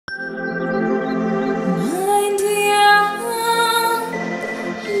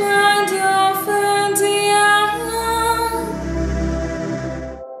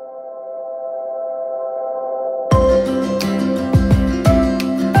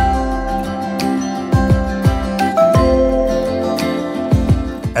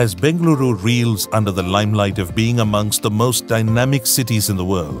As Bengaluru reels under the limelight of being amongst the most dynamic cities in the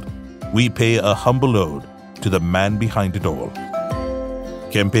world, we pay a humble ode to the man behind it all,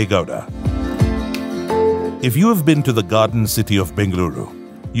 Kempegowda. If you have been to the garden city of Bengaluru,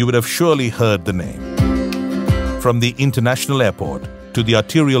 you would have surely heard the name. From the international airport to the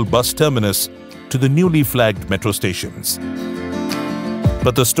arterial bus terminus to the newly flagged metro stations.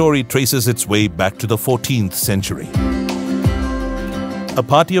 But the story traces its way back to the 14th century. A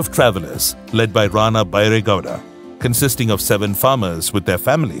party of travelers led by Rana Bairegowda, consisting of 7 farmers with their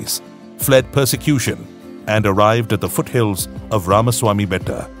families, fled persecution and arrived at the foothills of Ramaswamy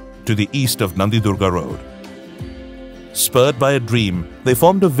Betta to the east of Nandidurga Road. Spurred by a dream, they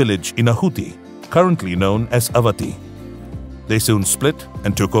formed a village in Ahuti, currently known as Avati. They soon split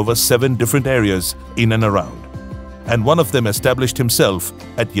and took over 7 different areas in and around, and one of them established himself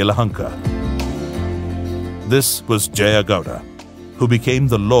at Yelahanka. This was Jayagowda, who became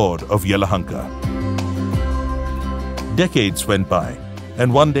the Lord of Yelahanka. Decades went by,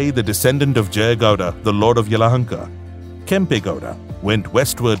 and one day the descendant of Jayagowda, the Lord of Yelahanka, Kempegowda, went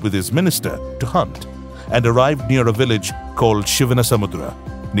westward with his minister to hunt and arrived near a village called Shivanasamudra,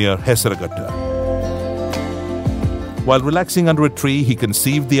 near Hesaragatta. While relaxing under a tree, he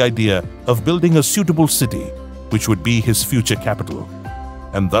conceived the idea of building a suitable city which would be his future capital,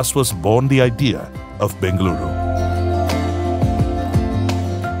 and thus was born the idea of Bengaluru.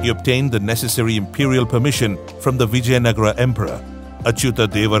 He obtained the necessary imperial permission from the Vijayanagara Emperor, Achyuta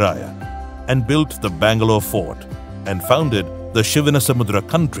Devaraya, and built the Bangalore fort and founded the Shivanasamudra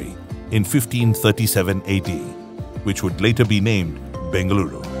country in 1537 AD, which would later be named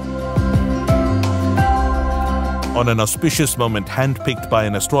Bengaluru. On an auspicious moment handpicked by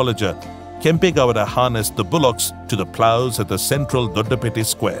an astrologer, Kempegowda harnessed the bullocks to the ploughs at the central Doddapete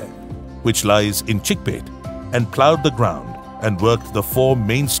square, which lies in Chickpet, and ploughed the ground and worked the 4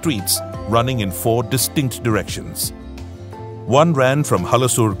 main streets running in 4 distinct directions. One ran from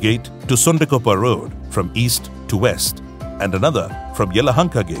Halasur Gate to Sondakopa Road from east to west, and another from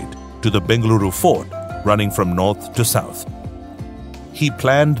Yelahanka Gate to the Bengaluru Fort running from north to south. He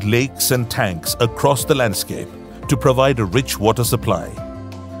planned lakes and tanks across the landscape to provide a rich water supply.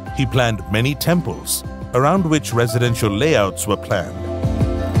 He planned many temples, around which residential layouts were planned.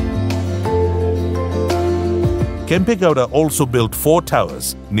 Kempegowda also built 4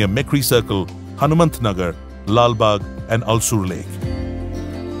 towers near Mekri Circle, Hanumantnagar, Lalbagh and Alsur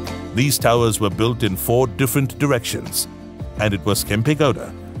Lake. These towers were built in 4 different directions, and it was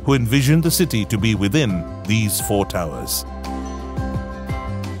Kempegowda who envisioned the city to be within these 4 towers.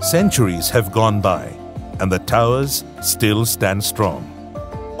 Centuries have gone by, and the towers still stand strong,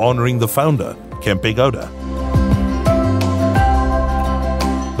 honoring the founder, Kempegowda.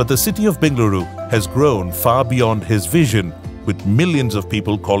 But the city of Bengaluru has grown far beyond his vision, with millions of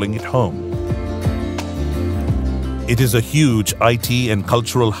people calling it home. It is a huge IT and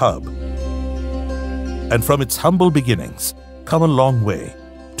cultural hub, and from its humble beginnings, come a long way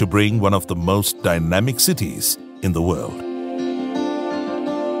to bring one of the most dynamic cities in the world.